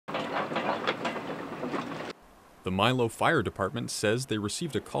The Milo Fire Department says they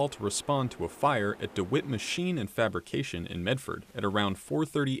received a call to respond to a fire at DeWitt Machine and Fabrication in Medford at around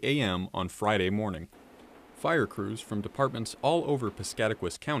 4:30 a.m. on Friday morning. Fire crews from departments all over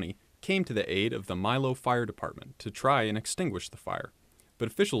Piscataquis County came to the aid of the Milo Fire Department to try and extinguish the fire, but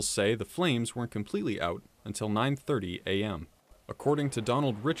officials say the flames weren't completely out until 9:30 a.m. According to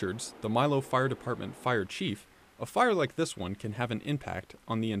Donald Richards, the Milo Fire Department fire chief, a fire like this one can have an impact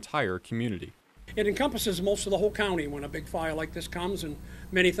on the entire community. It encompasses most of the whole county when a big fire like this comes, and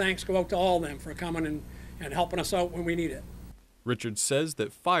many thanks go out to all of them for coming and helping us out when we need it. Richards says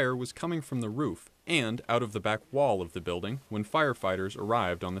that fire was coming from the roof and out of the back wall of the building when firefighters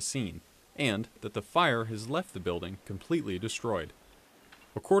arrived on the scene, and that the fire has left the building completely destroyed.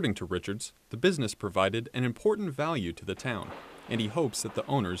 According to Richards, the business provided an important value to the town, and he hopes that the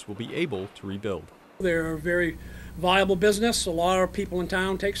owners will be able to rebuild. They're a very viable business. A lot of people in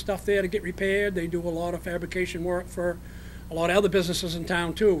town take stuff there to get repaired. They do a lot of fabrication work for a lot of other businesses in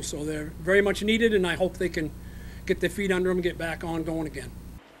town too. So they're very much needed, and I hope they can get their feet under them and get back on going again.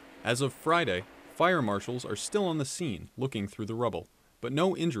 As of Friday, fire marshals are still on the scene looking through the rubble, but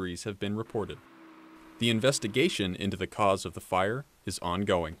no injuries have been reported. The investigation into the cause of the fire is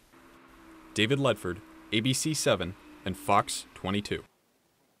ongoing. David Ledford, ABC 7 and Fox 22.